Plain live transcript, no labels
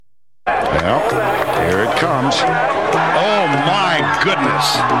Well, here it comes. Oh, my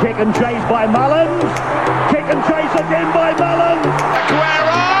goodness. Kick and chase by Mullins. Kick and chase again by Mullins.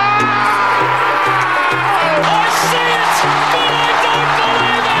 Aguero! I see it, but I don't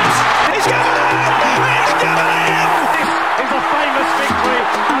believe it. He's given it! He's given it! This is a famous victory,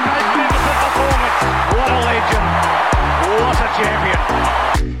 a magnificent performance. What a legend. What a champion.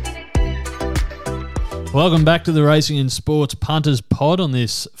 Welcome back to the Racing and Sports Punters Pod on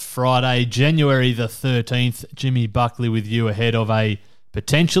this Friday, January the 13th. Jimmy Buckley with you ahead of a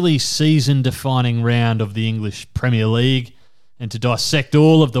potentially season-defining round of the English Premier League. And to dissect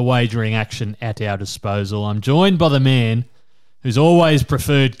all of the wagering action at our disposal, I'm joined by the man who's always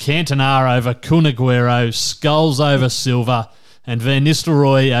preferred Cantona over Kun Aguero, Scholes over Silva, and Van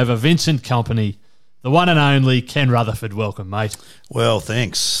Nistelrooy over Vincent Kompany. The one and only Ken Rutherford. Welcome, mate. Well,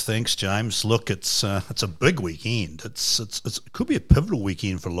 thanks, James. Look, it's a big weekend. It could be a pivotal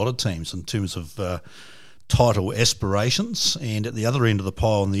weekend for a lot of teams in terms of title aspirations, and at the other end of the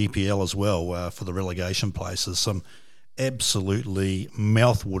pile in the EPL as well for the relegation places. Some absolutely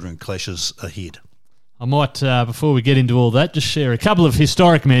mouth-watering clashes ahead. I might, before we get into all that, just share a couple of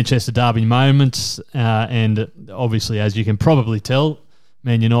historic Manchester derby moments, and obviously, as you can probably tell,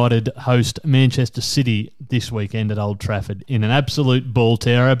 Man United host Manchester City this weekend at Old Trafford in an absolute ball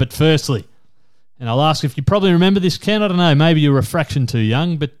terror. But firstly, and I'll ask if you probably remember this, Ken, I don't know, maybe you're a fraction too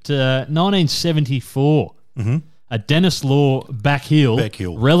young, but 1974, a Dennis Law back heel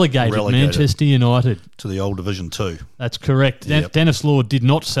relegated Manchester United to the old Division 2. That's correct. Yep. Dennis Law did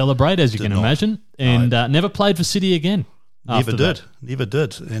not celebrate, as you can imagine, and never played for City again. Never did.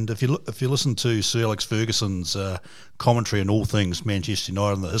 And if you listen to Sir Alex Ferguson's commentary on all things Manchester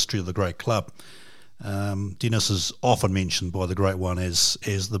United and the history of the great club, Dennis is often mentioned by the great one as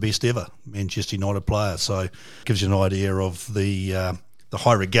the best ever Manchester United player. So it gives you an idea of the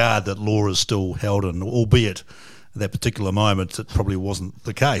high regard that Law is still held in, albeit at that particular moment it probably wasn't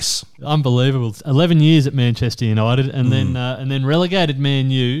the case. Unbelievable. 11 years at Manchester United and then relegated Man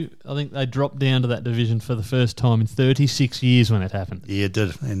U. I think they dropped down to that division for the first time in 36 years when it happened. Yeah, it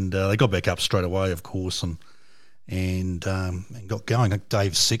did. And they got back up straight away, of course, and got going.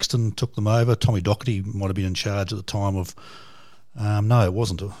 Dave Sexton took them over. Tommy Docherty might have been in charge at the time of... no, it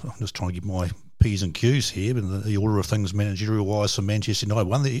wasn't. I'm just trying to get my P's and Q's here, but the order of things managerial-wise for Manchester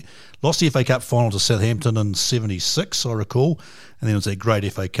United. Lost the FA Cup final to Southampton in 76, I recall, and then it was that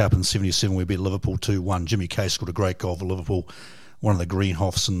great FA Cup in 77 we beat Liverpool 2-1. Jimmy Case scored a great goal for Liverpool, one of the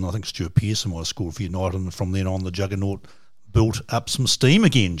Greenhoffs, and I think Stuart Pearson might have scored for United, and from then on the juggernaut built up some steam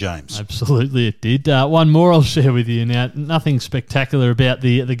again, James. Absolutely it did. One more I'll share with you now. Nothing spectacular about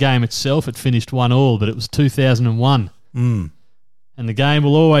the game itself. It finished 1-1, but it was 2001. And the game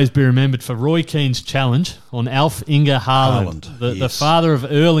will always be remembered for Roy Keane's challenge on Alf Inge Haaland, the father of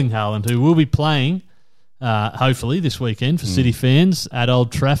Erling Haaland, who will be playing, hopefully, this weekend for City fans at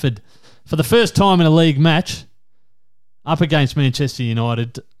Old Trafford for the first time in a league match up against Manchester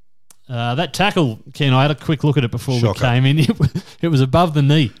United. That tackle, Ken, I had a quick look at it before we came in. It was above the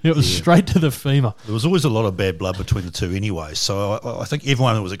knee. It was straight to the femur. There was always a lot of bad blood between the two anyway, so I think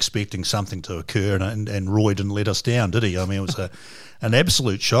everyone was expecting something to occur, and Roy didn't let us down, did he? I mean, it was an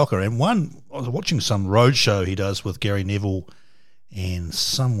absolute shocker. And I was watching some roadshow he does with Gary Neville and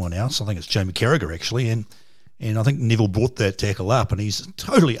someone else. I think it's Jamie Carragher, actually, and I think Neville brought that tackle up, and he's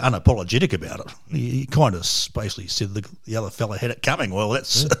totally unapologetic about it. He kind of basically said the other fella had it coming. Well,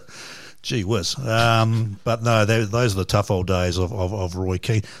 that's... Gee whiz. But no, those are the tough old days of Roy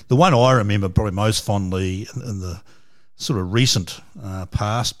Keane. The one I remember probably most fondly in the sort of recent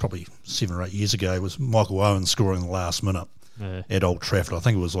past, probably 7 or 8 years ago, was Michael Owen scoring in the last minute at Old Trafford. I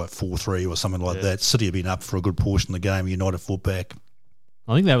think it was like 4-3 or something like that. City had been up for a good portion of the game. United fought back.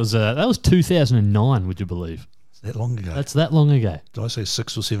 I think that was 2009, would you believe? That long ago. That's that long ago. Did I say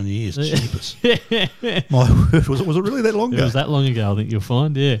 6 or 7 years? Jeepers. My word, was it really that long ago? It was that long ago, I think you'll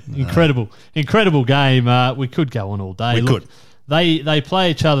find, yeah. No. Incredible game. We could go on all day. We could. They play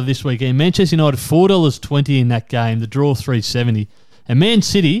each other this weekend. Manchester United, $4.20 in that game. The draw, $3.70. And Man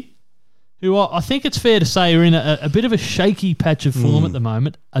City, who I think it's fair to say are in a bit of a shaky patch of form at the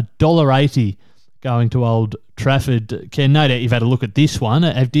moment, $1.80 going to Old Trafford. Ken, no doubt you've had a look at this one.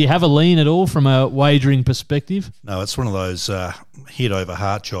 Do you have a lean at all from a wagering perspective? No, it's one of those head over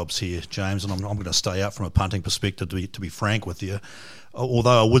heart jobs here, James, and I'm going to stay out from a punting perspective, to be frank with you.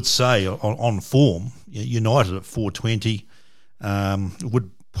 Although I would say on form, United at 4.20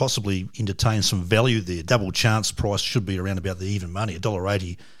 would possibly entertain some value there. Double chance price should be around about the even money.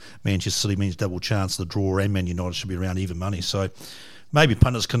 $1.80 Manchester City means double chance. The draw and Man United should be around even money. So maybe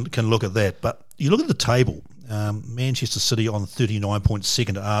punters can look at that. But you look at the table, Manchester City on 39 points,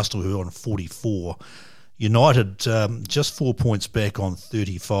 second to Arsenal, who are on 44. United just 4 points back on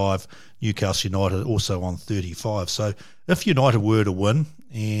 35. Newcastle United also on 35. So if United were to win,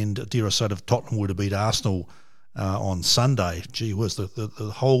 and dare I say, if Tottenham were to beat Arsenal on Sunday, gee whiz,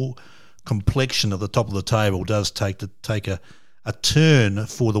 the whole complexion of the top of the table does take a turn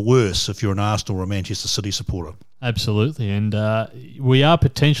for the worse if you're an Arsenal or a Manchester City supporter. Absolutely, and we are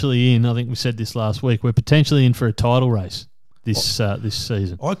potentially in, I think we said this last week, we're potentially in for a title race this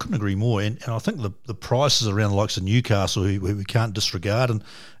season. I couldn't agree more, and I think the prices around the likes of Newcastle, who we can't disregard, and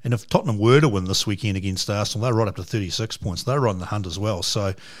if Tottenham were to win this weekend against Arsenal, they're right up to 36 points. They're right in the hunt as well,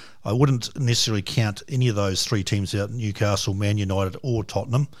 so I wouldn't necessarily count any of those three teams out, Newcastle, Man United or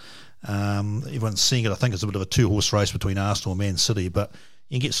Tottenham. Everyone's seeing it, I think, as a bit of a two-horse race between Arsenal and Man City, but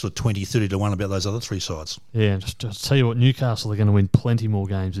you can get sort of 20, 30 to 1 about those other three sides. Yeah, just tell you what, Newcastle are going to win plenty more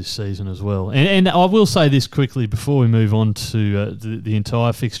games this season as well. And I will say this quickly before we move on to the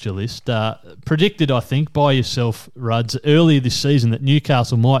entire fixture list. Predicted, I think, by yourself, Ruds, earlier this season that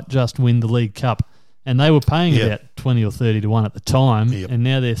Newcastle might just win the League Cup. And they were paying about 20 or 30 to 1 at the time, and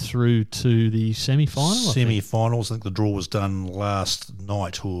now they're through to the semi-final. Semi-finals. I think the draw was done last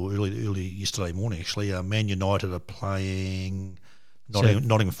night or early yesterday morning, actually. Man United are playing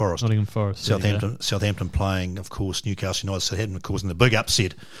Nottingham Forest. Southampton playing, of course, Newcastle United. Southampton, of course, in the big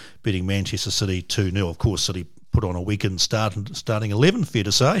upset, beating Manchester City 2-0. Of course, City put on a weekend starting 11, fair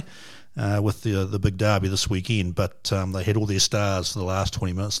to say, with the big derby this weekend. But they had all their stars for the last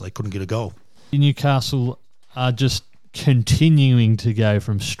 20 minutes. And they couldn't get a goal. Newcastle are just continuing to go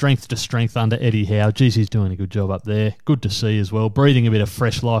from strength to strength under Eddie Howe. Geez, he's doing a good job up there. Good to see as well. Breathing a bit of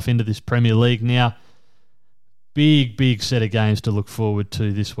fresh life into this Premier League now. Big set of games to look forward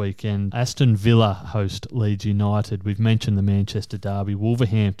to this weekend. Aston Villa host Leeds United. We've mentioned the Manchester derby.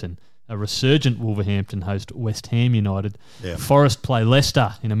 Wolverhampton, a resurgent Wolverhampton host West Ham United. Yeah. Forest play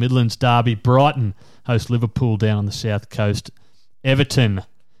Leicester in a Midlands derby. Brighton host Liverpool down on the south coast. Everton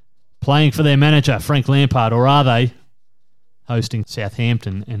playing for their manager, Frank Lampard, or are they hosting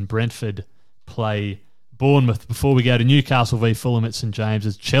Southampton? And Brentford play Bournemouth before we go to Newcastle v Fulham at St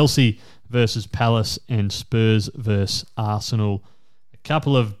James's. Chelsea versus Palace and Spurs versus Arsenal. A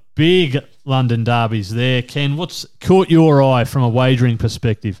couple of big London derbies there. Ken, what's caught your eye from a wagering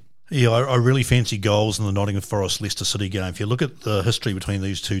perspective? Yeah, I really fancy goals in the Nottingham Forest-Leicester City game. If you look at the history between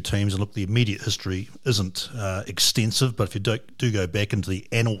these two teams, and look, the immediate history isn't extensive, but if you do go back into the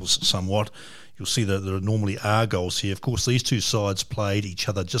annals somewhat, you'll see that there normally are goals here. Of course, these two sides played each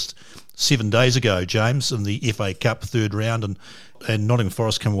other just 7 days ago, James, in the FA Cup third round, and Nottingham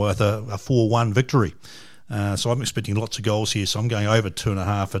Forest came away with a 4-1 victory. So I'm expecting lots of goals here, so I'm going over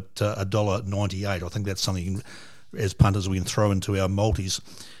 2.5 at $1.98. I think that's something, as punters, we can throw into our multis.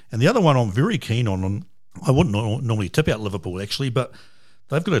 And the other one I'm very keen on, I wouldn't normally tip out Liverpool actually, but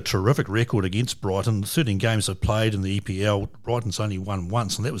they've got a terrific record against Brighton. 13 games they've played in the EPL. Brighton's only won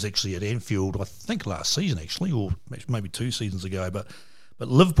once, and that was actually at Anfield, I think last season actually, or maybe 2 seasons ago. But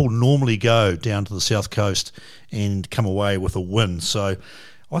Liverpool normally go down to the south coast and come away with a win. So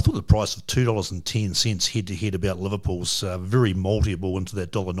I thought the price of $2.10 head-to-head about Liverpool's very multiple into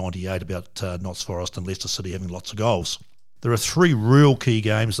that $1.98 about Notts Forest and Leicester City having lots of goals. There are 3 real key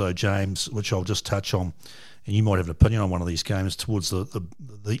games, though, James, which I'll just touch on, and you might have an opinion on one of these games towards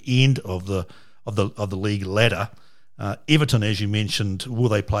the end of the league ladder. Everton, as you mentioned, will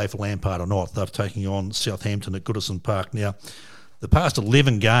they play for Lampard or not? They're taking on Southampton at Goodison Park. Now, the past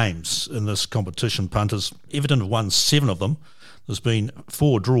 11 games in this competition, punters, Everton have won 7 of them. There's been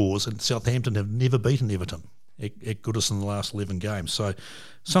 4 draws, and Southampton have never beaten Everton at Goodison in the last 11 games. So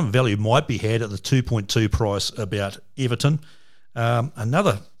some value might be had at the 2.2 price about Everton.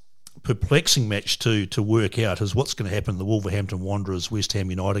 Another perplexing match to work out is what's going to happen in the Wolverhampton Wanderers West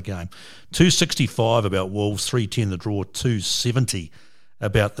Ham United game. 265 about Wolves, 310 the draw, 270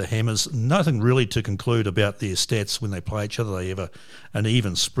 about the Hammers. Nothing really to conclude about their stats when they play each other. They have an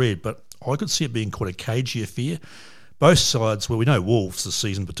even spread, but I could see it being quite a cagey affair. Both sides, well, we know Wolves this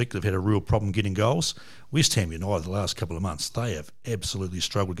season particularly have had a real problem getting goals. West Ham United the last couple of months, they have absolutely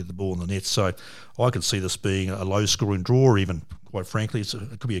struggled to get the ball in the net. So I could see this being a low-scoring draw even, quite frankly.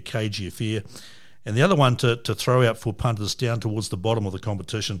 It could be a cagey affair. And the other one to throw out for punters down towards the bottom of the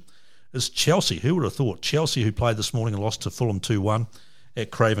competition is Chelsea. Who would have thought? Chelsea, who played this morning and lost to Fulham 2-1 at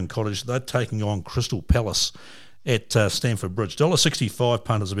Craven Cottage, they're taking on Crystal Palace at Stamford Bridge. $1.65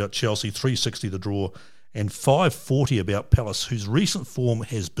 punters about Chelsea, $3.60 the draw, and $5.40 about Palace, whose recent form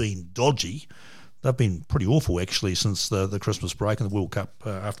has been dodgy. They've been pretty awful, actually, since the Christmas break and the World Cup,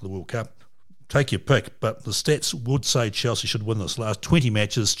 after the World Cup. take your pick, but the stats would say Chelsea should win this. Last 20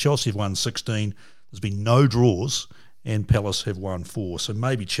 matches, Chelsea have won 16. There's been no draws, and Palace have won 4. So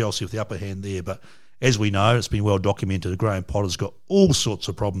maybe Chelsea with the upper hand there. But as we know, it's been well documented, Graham Potter's got all sorts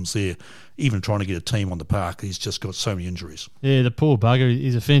of problems there, even trying to get a team on the park. He's just got so many injuries. Yeah, the poor bugger.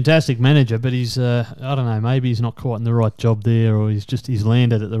 He's a fantastic manager, but he's, I don't know, maybe he's not quite in the right job there, or he's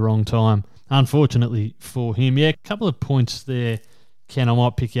landed at the wrong time. Unfortunately for him. Yeah, a couple of points there, Ken, I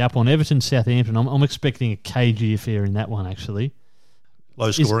might pick you up on. Everton, Southampton, I'm expecting a cagey affair in that one, actually.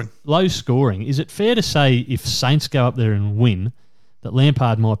 Low scoring. Low scoring. Is it fair to say if Saints go up there and win, that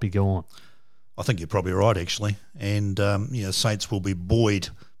Lampard might be gone? I think you're probably right, actually. And, Saints will be buoyed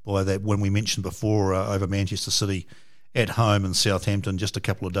by that win we mentioned before over Manchester City at home in Southampton just a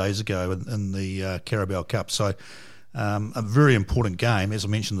couple of days ago in the Carabao Cup. So a very important game. As I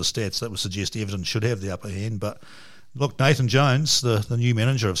mentioned, the stats, that would suggest Everton should have the upper hand. But look, Nathan Jones, the new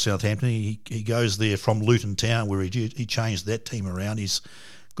manager of Southampton, he goes there from Luton Town where he changed that team around. He's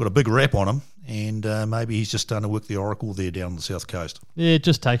got a big rap on him, and maybe he's just starting to work the oracle there down on the south coast. Yeah, it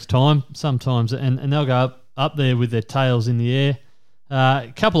just takes time sometimes, and they'll go up there with their tails in the air.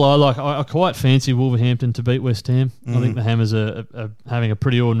 A couple I like. I quite fancy Wolverhampton to beat West Ham. I think the Hammers are having a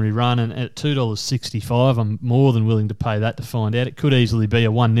pretty ordinary run, and at $2.65, I'm more than willing to pay that to find out. It could easily be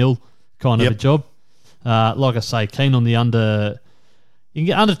a 1-0 kind of a job. Like I say, keen on the under. You can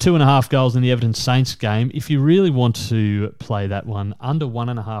get under 2.5 goals in the Everton Saints game. If you really want to play that one, under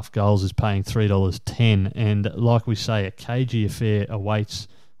 1.5 goals is paying $3.10. And like we say, a cagey affair awaits,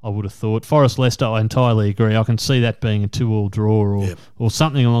 I would have thought. Forest Leicester, I entirely agree. I can see that being a 2-2 draw or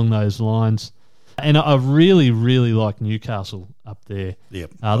something along those lines. And I really, really like Newcastle up there.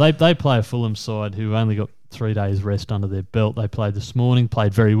 Yep. They play a Fulham side who only got 3 days rest under their belt. They played this morning,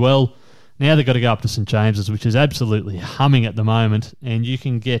 played very well. Now they've got to go up to St James's, which is absolutely humming at the moment, and you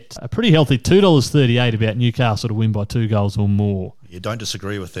can get a pretty healthy $2.38 about Newcastle to win by 2 goals or more. You don't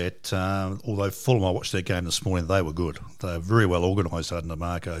disagree with that. Although Fulham, I watched their game this morning, they were good. They were very well organised under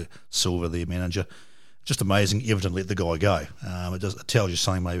Marco Silva, their manager. Just amazing Everton let the guy go. It tells you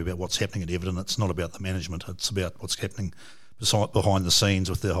something maybe about what's happening at Everton. It's not about the management. It's about what's happening behind the scenes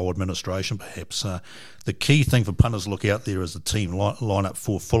with their whole administration, perhaps. The key thing for punters to look out there is the team line up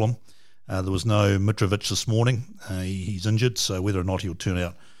for Fulham. There was no Mitrovic this morning. He's injured, so whether or not he'll turn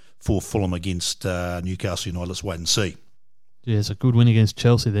out for Fulham against Newcastle United, let's wait and see. Yeah, it's a good win against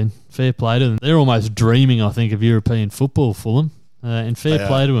Chelsea then. Fair play to them. They're almost dreaming, I think, of European football, Fulham. And fair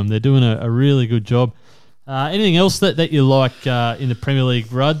play to them. They're doing a really good job. Anything else that you like in the Premier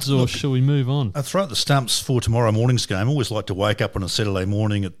League, Ruds, or shall we move on? I'll throw out the stumps for tomorrow morning's game. I always like to wake up on a Saturday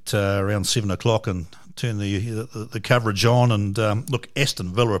morning at around 7 o'clock and turn the coverage on. And look,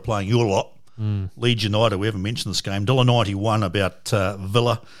 Aston Villa are playing your lot. Leeds United, we haven't mentioned this game. $1.91 about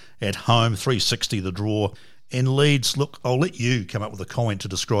Villa at home, $3.60 the draw. And Leeds, look, I'll let you come up with a comment to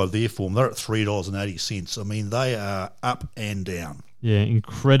describe their form. They're at $3.80. I mean, they are up and down. Yeah,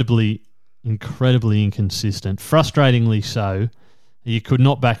 incredibly inconsistent. Frustratingly so. You could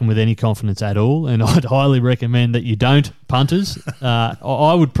not back them with any confidence at all, and I'd highly recommend that you don't, punters.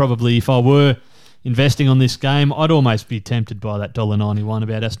 I would probably, if I were investing on this game, I'd almost be tempted by that $1.91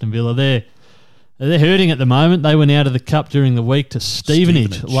 about Aston Villa. They're hurting at the moment. They went out of the cup during the week to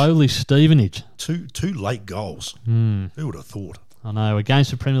Stevenage. Lowly Stevenage. Two late goals. Who would have thought? I know,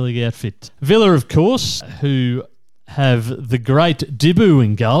 against a Premier League outfit. Villa, of course, who have the great Dibu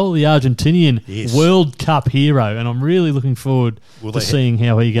in goal, the Argentinian World Cup hero, and I'm really looking forward to seeing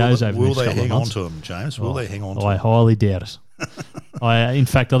how he goes over the next couple of months. Will they hang on to him, James? Will they hang on to him? I highly doubt it. In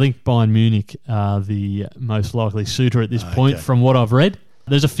fact, I think Bayern Munich are the most likely suitor at this point from what I've read.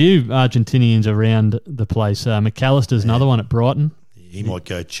 There's a few Argentinians around the place. McAllister's another one at Brighton. He might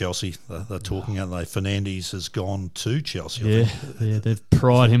go Chelsea. They're talking, aren't they? Fernandes has gone to Chelsea. Yeah, they've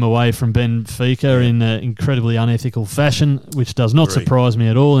pried him away from Benfica in an incredibly unethical fashion, which does not surprise me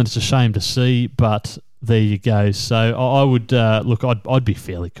at all, and it's a shame to see, but there you go. So I would, I'd be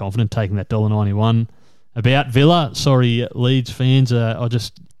fairly confident taking that $1.91 about Villa. Sorry, Leeds fans,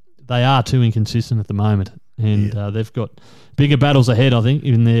 they are too inconsistent at the moment, and they've got bigger battles ahead, I think,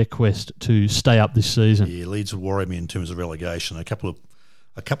 in their quest to stay up this season. Yeah, Leeds would worry me in terms of relegation. A couple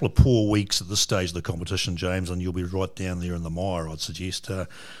of poor weeks at this stage of the competition, James, and you'll be right down there in the mire, I'd suggest. I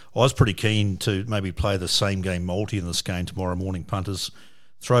was pretty keen to maybe play the same game multi in this game tomorrow morning, punters.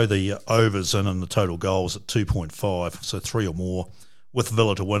 Throw the overs in and the total goals at 2.5, so 3 or more. With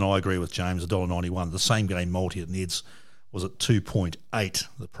Villa to win, I agree with James, $1.91. The same game multi at Ned's was at 2.8,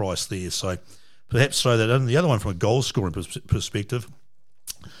 the price there, so perhaps throw that in. The other one from a goal scoring perspective,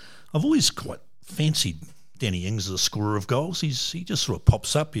 I've always quite fancied Danny Ings as a scorer of goals. He just sort of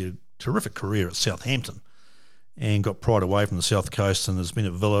pops up. You terrific career at Southampton and got pried away from the South Coast and has been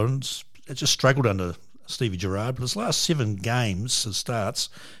at Villa and it just struggled under Stevie Gerrard. But his last 7 games, his starts,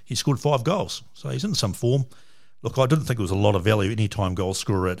 he scored 5 goals. So he's in some form. Look, I didn't think it was a lot of value anytime goal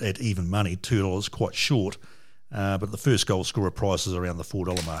scorer at even money, $2, quite short. But the first goal scorer price is around the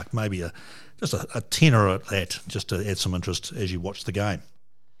 $4 mark. Maybe just a tenner at that, just to add some interest as you watch the game.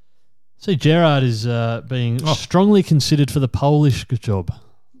 See, Gerrard is being strongly considered for the Polish job.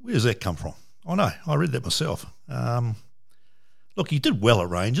 Where does that come from? I know, I read that myself. Look, he did well at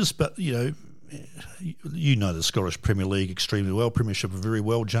Rangers, but, you know the Scottish Premier League extremely well, Premiership very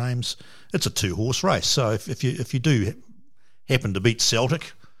well, James. It's a 2-horse race. So if you do happen to beat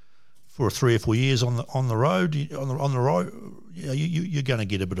Celtic for 3 or 4 years on the road, you're going to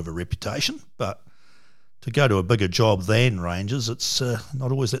get a bit of a reputation. But to go to a bigger job than Rangers, it's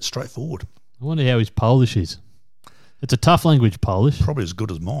not always that straightforward. I wonder how his Polish is. It's a tough language, Polish. Probably as good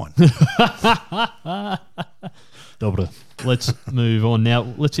as mine. Dobra. Let's move on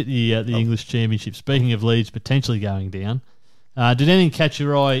now. Let's hit the English Championship. Speaking of Leeds potentially going down, did anything catch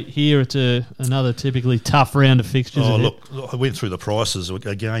your eye here? It's another typically tough round of fixtures. Look, I went through the prices.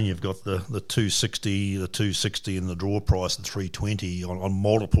 Again, you've got the 260, and the draw price, the 320 on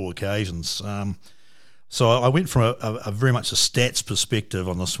multiple occasions. So I went from a very much a stats perspective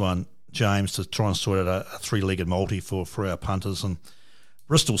on this one, James, to try and sort out a 3-legged multi for our punters. And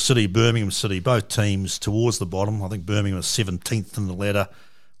Bristol City, Birmingham City, both teams towards the bottom. I think Birmingham is 17th in the ladder.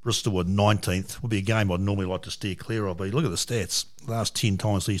 Bristol were 19th. Would be a game I'd normally like to steer clear of. But look at the stats. The last 10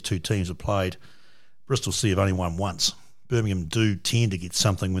 times these two teams have played, Bristol City have only won once. Birmingham do tend to get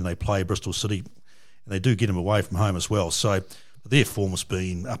something when they play Bristol City, and they do get them away from home as well. So their form has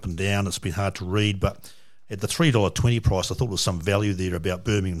been up and down. It's been hard to read. But at the $3.20 price, I thought there was some value there about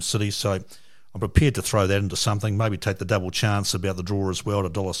Birmingham City. So I'm prepared to throw that into something, maybe take the double chance about the draw as well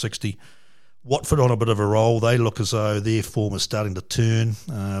at $1.60. Watford on a bit of a roll. They look as though their form is starting to turn.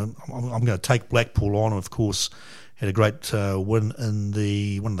 I'm going to take Blackpool on. Of course, had a great win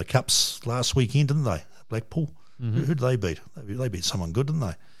in one of the cups last weekend, didn't they? Blackpool. Mm-hmm. Who did they beat? They beat someone good, didn't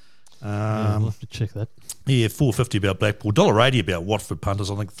they? We'll have to check that. Yeah, $4.50 about Blackpool. $1.80 about Watford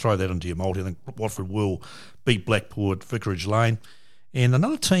punters. I think throw that into your multi. I think Watford will beat Blackpool at Vicarage Lane. And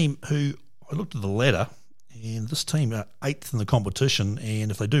another team who I looked at the ladder, and this team are 8th in the competition, and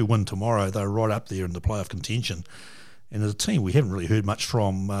if they do win tomorrow, they're right up there in the playoff contention. And there's a team we haven't really heard much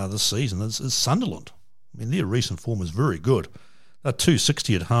from this season is Sunderland. I mean, their recent form is very good. They're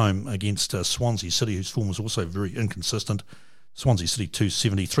 260 at home against Swansea City, whose form is also very inconsistent. Swansea City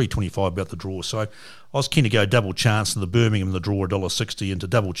 270, 325 about the draw. So I was keen to go double chance in the Birmingham in the draw $1.60 into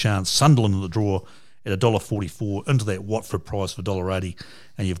double chance Sunderland in the draw at $1.44 into that Watford price for $1.80,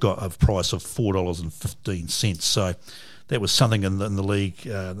 and you've got a price of $4.15. So that was something in the league,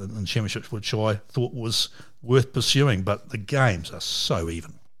 in the Championship, which I thought was worth pursuing. But the games are so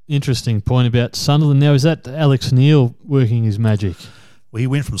even. Interesting point about Sunderland. Now, is that Alex Neil working his magic? Well, he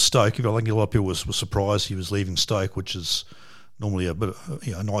went from Stoke. I think a lot of people were surprised he was leaving Stoke, which is normally a bit of,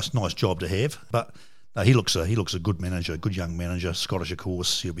 a nice job to have. But no, he looks a good manager, a good young manager. Scottish, of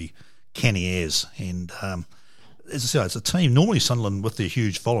course. He'll be canny as. And as I say, it's a team. Normally Sunderland, with their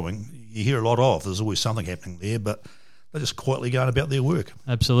huge following, you hear a lot of. There's always something happening there, but they're just quietly going about their work.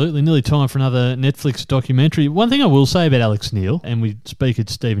 Absolutely. Nearly time for another Netflix documentary. One thing I will say about Alex Neil, and we speak at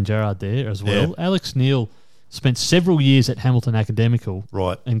Stephen Gerrard there as well, yeah. Alex Neil spent several years at Hamilton Academical,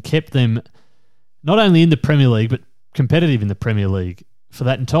 right, and kept them not only in the Premier League, but competitive in the Premier League for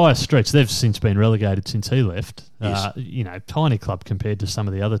that entire stretch. They've since been relegated since he left. Yes. Tiny club compared to some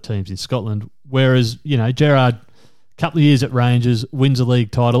of the other teams in Scotland. Whereas, Gerrard, a couple of years at Rangers, wins a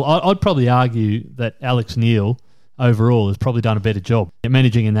league title. I'd probably argue that Alex Neil overall has probably done a better job at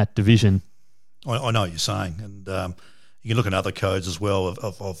managing in that division. I know what you're saying, and you can look at other codes as well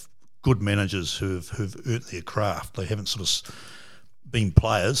of good managers who've earned their craft. They haven't sort of been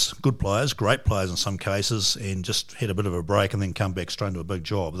players, good players, great players in some cases, and just had a bit of a break and then come back straight into a big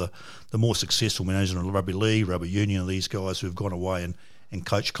job. The more successful managers in rugby league, rugby union, are these guys who've gone away and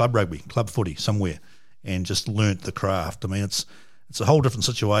coached club rugby, club footy somewhere, and just learnt the craft. I mean, it's a whole different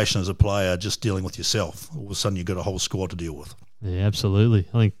situation as a player just dealing with yourself. All of a sudden you've got a whole squad to deal with. Yeah, absolutely.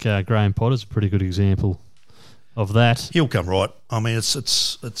 I think Graham Potter's a pretty good example of that. He'll come right. I mean,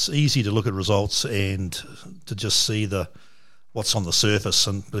 it's easy to look at results and to just see what's on the surface.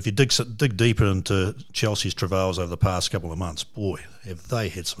 But if you dig deeper into Chelsea's travails over the past couple of months, boy, have they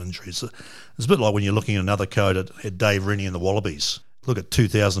had some injuries. It's a bit like when you're looking at another code at Dave Rennie and the Wallabies. Look at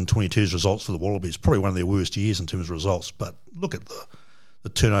 2022's results for the Wallabies, probably one of their worst years in terms of results. But look at the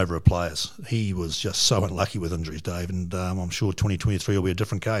turnover of players. He was just so unlucky with injuries, Dave, and I'm sure 2023 will be a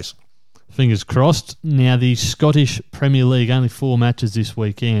different case. Fingers crossed. Now, the Scottish Premier League, only 4 matches this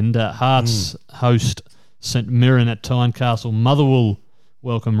weekend. Hearts host St Mirren at Tynecastle. Motherwell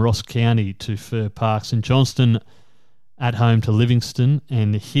welcome Ross County to Fir Park. St Johnstone at home to Livingston.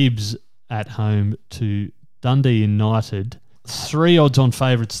 And Hibs at home to Dundee United. 3 odds on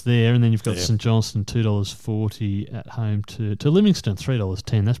favourites there. And then you've got St Johnstone, $2.40 at home to Livingston,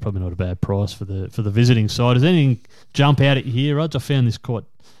 $3.10. That's probably not a bad price for the visiting side. Does anything jump out at you here, Rods? I found this quite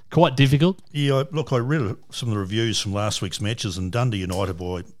difficult. Yeah, look, I read some of the reviews from last week's matches, and Dundee United,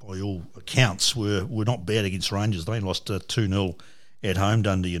 by all accounts, were not bad against Rangers. They lost 2-0 at home,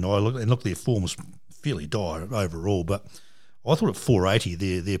 Dundee United. And look, their form was fairly dire overall, but I thought at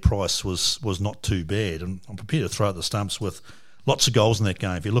 $4.80 their price was not too bad, and I'm prepared to throw at the stumps with lots of goals in that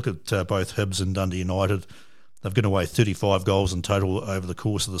game. If you look at both Hibs and Dundee United, they've given away 35 goals in total over the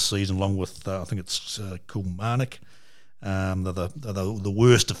course of the season, along with, I think it's Kilmarnock. They're the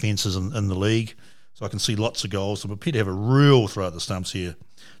worst defences in the league, so I can see lots of goals. I'm prepared to have a real throw at the stumps here,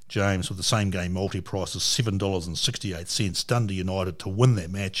 James, with the same game multi-price of $7.68. Dundee United to win that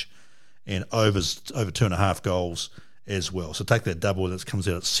match, and over 2.5 goals as well. So take that double, that comes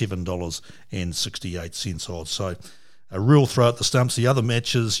out at $7.68 odds. So a real throw at the stumps. The other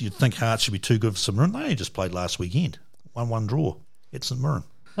matches, you'd think Hearts should be too good for St Mirren. They only just played last weekend, 1-1 draw at St Mirren.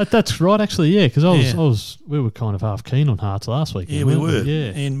 That's right, actually, yeah, because we were kind of half keen on Hearts last week. Yeah, we were.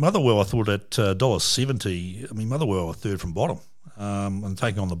 Yeah. And Motherwell, I thought at $1.70. I mean, Motherwell are third from bottom, and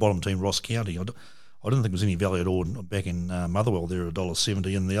taking on the bottom team, Ross County. I didn't think there was any value at all back in Motherwell there at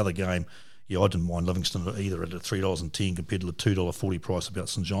 $1.70. In the other game, I didn't mind Livingston either at $3.10 compared to the $2.40 price about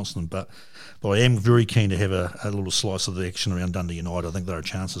St Johnstone. But I am very keen to have a little slice of the action around Dundee United. I think they're a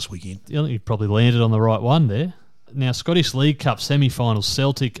chance this weekend. I think you probably landed on the right one there. Now, Scottish League Cup semi-finals,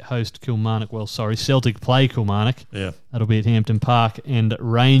 Celtic host Kilmarnock. Celtic play Kilmarnock. Yeah. That'll be at Hampton Park. And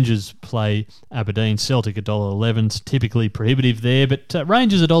Rangers play Aberdeen. Celtic $1.11's typically prohibitive there. But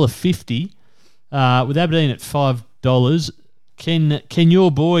Rangers $1.50 with Aberdeen at $5. Can your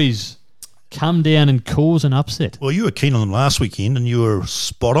boys come down and cause an upset? Well, you were keen on them last weekend, and you were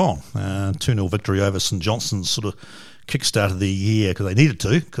spot on. 2-0 victory over St Johnstone sort of kick-started the year because they needed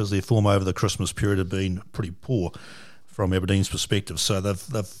to, because their form over the Christmas period had been pretty poor from Aberdeen's perspective. So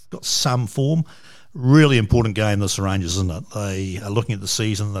they've got some form. Really important game, this Rangers, isn't it? They are looking at the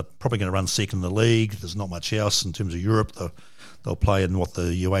season. They're probably going to run second in the league. There's not much else in terms of Europe. They'll play in the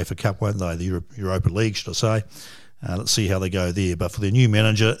UEFA Cup, won't they? The Europa League, should I say. Let's see how they go there. But for their new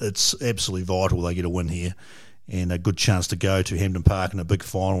manager, it's absolutely vital they get a win here and a good chance to go to Hampden Park in a big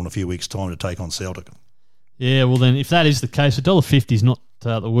final in a few weeks' time to take on Celtic. Yeah, well then, if that is the case, $1.50 is not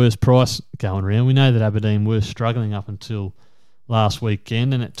the worst price going around. We know that Aberdeen were struggling up until last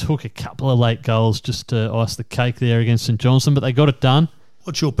weekend, and it took a couple of late goals just to ice the cake there against St Johnstone, but they got it done.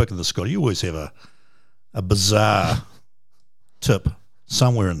 What's your pick of the Scotty? You always have a bizarre tip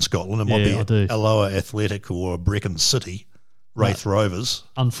somewhere in Scotland. It might be Alloa Athletic or Brecon City, Wraith Rovers.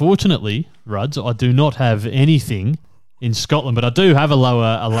 Unfortunately, Ruds, I do not have anything in Scotland, but I do have a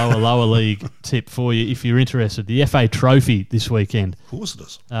lower league tip for you if you're interested. The FA Trophy this weekend. Of course it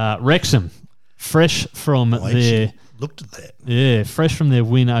is. Wrexham, fresh from their... looked at that. Yeah, fresh from their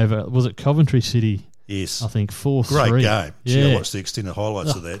win over, was it Coventry City? Yes. I think 4-3. Great game. Yeah. I watched the extended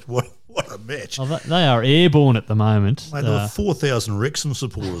highlights of that. What a match. Oh, they are airborne at the moment. Mate, there were 4,000 Wrexham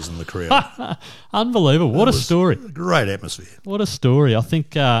supporters in the crowd. Unbelievable. What a story. Great atmosphere. What a story. I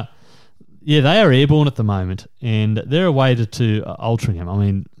think... they are airborne at the moment, and they're away to Altrincham. I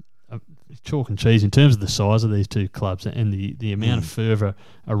mean, chalk and cheese in terms of the size of these two clubs and the amount of fervour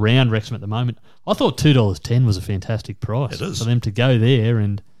around Wrexham at the moment. I thought $2.10 was a fantastic price for them to go there.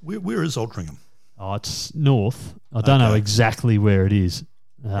 And where is Altrincham? Oh, it's north. I don't know exactly where it is,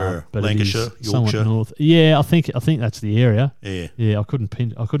 but Lancashire, it is somewhat Yorkshire. north. Yeah, I think that's the area. Yeah. I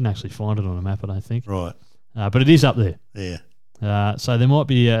couldn't actually find it on a map. I don't think. Right. But it is up there. Yeah. So there might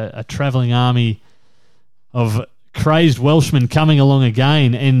be a travelling army of crazed Welshmen coming along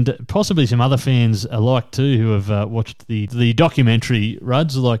again, and possibly some other fans alike too who have watched the documentary,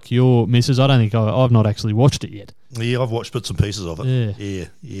 Ruds, like your missus. I don't think I've not actually watched it yet. Yeah, I've watched bits and pieces of it. Yeah.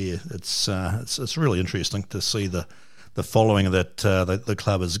 It's really interesting to see the following that the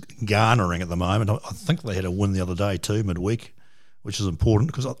club is garnering at the moment. I think they had a win the other day too, midweek, which is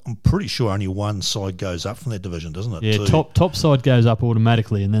important because I'm pretty sure only one side goes up from that division, doesn't it? Yeah, top side goes up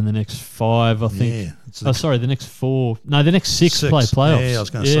automatically, and then the next 5, I think. Yeah, the next 4. No, the next 6 play playoffs. Yeah, I was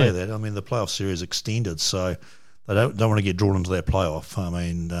going to say that. I mean, the playoff series extended, so they don't want to get drawn into that playoff. I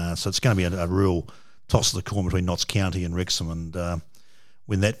mean, so it's going to be a real toss of the coin between Notts County and Wrexham, and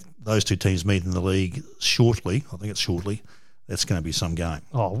when those two teams meet in the league shortly, I think it's shortly, that's going to be some game.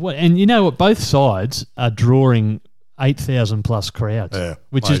 And you know what? Both sides are drawing 8,000 plus crowds,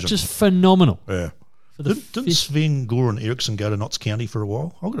 which amazing. is just phenomenal. Yeah. Didn't Sven Goran Eriksson go to Notts County for a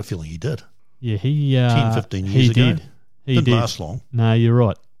while? I've got a feeling he did. Yeah, he 10, 15 years ago. He didn't did. last long. No, you're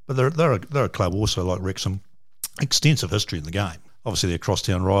right. But they're a club also like Wrexham. Extensive history in the game. Obviously, their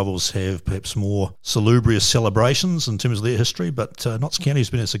crosstown rivals have perhaps more salubrious celebrations in terms of their history, but Notts County has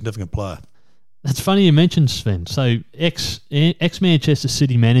been a significant player. That's funny you mentioned Sven. So ex-Manchester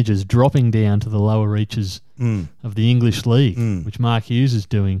City managers dropping down to the lower reaches of the English League, which Mark Hughes is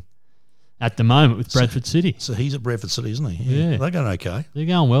doing at the moment with Bradford City. So he's at Bradford City, isn't he? Yeah. They're going okay. They're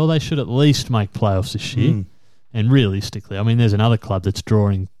going well. They should at least make playoffs this year. And realistically, I mean, there's another club that's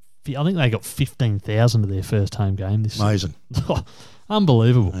drawing, I think they got 15,000 to their first home game this Amazing. season.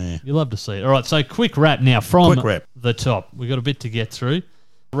 Unbelievable. Yeah. You love to see it. All right, so quick wrap now from the top. We've got a bit to get through.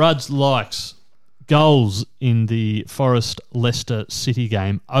 Ruds likes goals in the Forest-Leicester City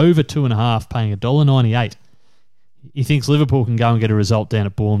game, over 2.5, paying $1.98. He thinks Liverpool can go and get a result down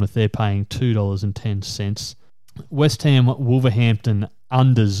at Bournemouth. They're paying $2.10. West Ham, Wolverhampton,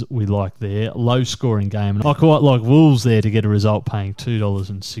 unders we like there. Low-scoring game. And I quite like Wolves there to get a result, paying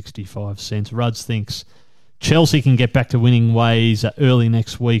 $2.65. Ruds thinks Chelsea can get back to winning ways early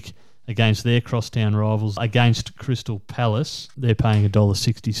next week against their crosstown rivals against Crystal Palace. They're paying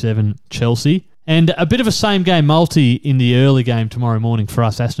 $1.67 Chelsea. And a bit of a same-game multi in the early game tomorrow morning for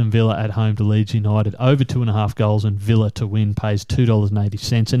us. Aston Villa at home to Leeds United. Over 2.5 goals and Villa to win pays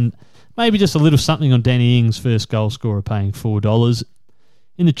 $2.80. And maybe just a little something on Danny Ings, first goal scorer, paying $4.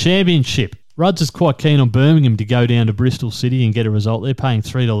 In the Championship, Ruds is quite keen on Birmingham to go down to Bristol City and get a result. They're paying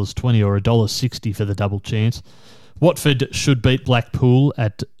 $3.20 or $1.60 for the double chance. Watford should beat Blackpool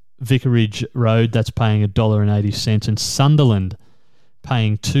at Vicarage Road. That's paying $1.80. And Sunderland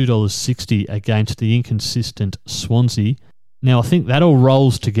paying $2.60 against the inconsistent Swansea. Now, I think that all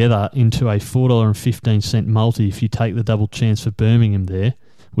rolls together into a $4.15 multi if you take the double chance for Birmingham there,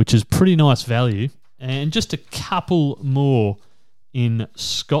 which is pretty nice value. And just a couple more in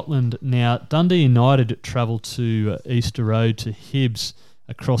Scotland. Now, Dundee United travel to Easter Road to Hibs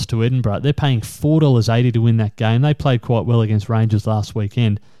across to Edinburgh. They're paying $4.80 to win that game. They played quite well against Rangers last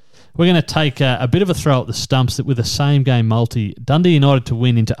weekend. We're going to take a bit of a throw at the stumps that with a same-game multi, Dundee United to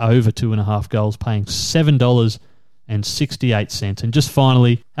win into over 2.5 goals, paying $7.68. And just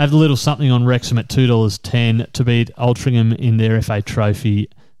finally, have a little something on Wrexham at $2.10 to beat Altrincham in their FA Trophy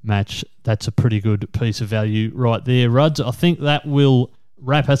match. That's a pretty good piece of value right there. Ruds, I think that will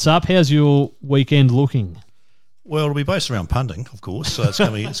wrap us up. How's your weekend looking? Well, it'll be based around punting, of course. So it's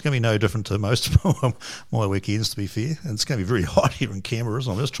going to be no different to most of my weekends, to be fair. And it's going to be very hot here in Canberra, isn't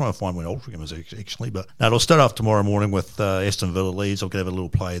it? I'm just trying to find when Altrincham is actually. But no, it'll start off tomorrow morning with Aston Villa Leeds. I'll have a little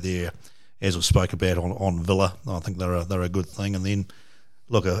play there, as we spoke about on Villa. I think they're a good thing. And then,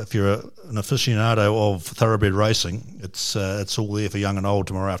 look, if you're an aficionado of thoroughbred racing, it's all there for young and old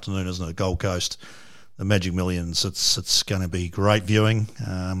tomorrow afternoon, isn't it? Gold Coast, the Magic Millions. It's going to be great viewing.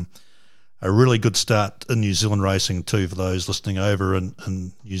 A really good start in New Zealand racing too for those listening over in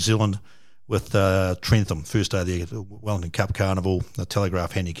New Zealand with Trentham, first day of the Wellington Cup Carnival, the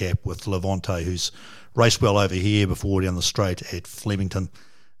Telegraph Handicap with Levante, who's raced well over here before down the straight at Flemington.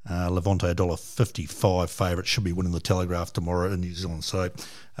 Levante $1.55 favourite, should be winning the Telegraph tomorrow in New Zealand. So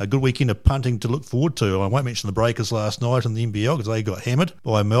a good weekend of punting to look forward to. I won't mention the Breakers last night in the NBL because they got hammered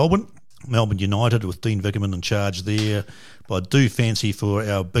by Melbourne United with Dean Vickerman in charge there. But I do fancy for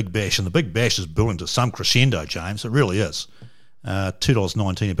our Big Bash, and the Big Bash is building to some crescendo, James. It really is.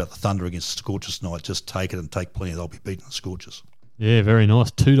 $2.19 about the Thunder against the Scorchers tonight. Just take it and take plenty. They'll be beating the Scorchers. Yeah, very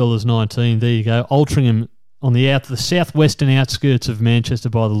nice. $2.19. There you go. Altrincham on the southwestern outskirts of Manchester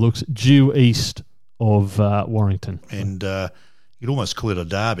by the looks, due east of Warrington. And you'd almost call it a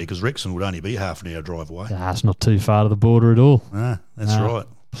derby because Wrexham would only be half an hour drive away. It's not too far to the border at all. That's right.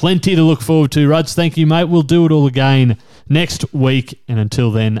 Plenty to look forward to, Ruds. Thank you, mate. We'll do it all again next week. And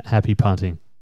until then, happy punting.